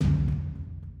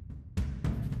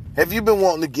Have you been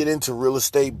wanting to get into real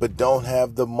estate but don't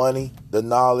have the money, the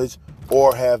knowledge,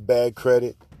 or have bad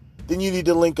credit? Then you need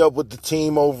to link up with the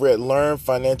team over at Learn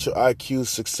Financial IQ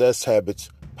Success Habits,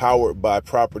 powered by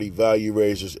Property Value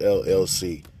Raisers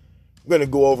LLC. We're going to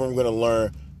go over and we're going to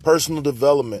learn personal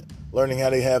development, learning how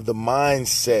to have the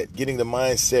mindset, getting the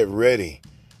mindset ready.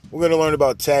 We're going to learn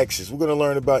about taxes. We're going to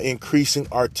learn about increasing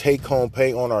our take-home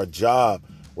pay on our job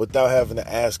without having to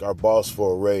ask our boss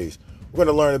for a raise. We're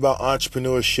going to learn about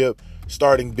entrepreneurship,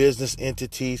 starting business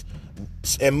entities,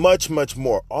 and much, much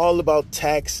more. All about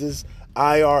taxes,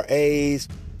 IRAs.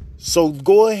 So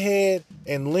go ahead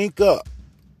and link up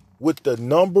with the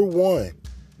number one,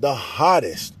 the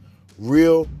hottest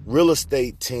real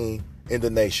estate team in the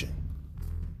nation.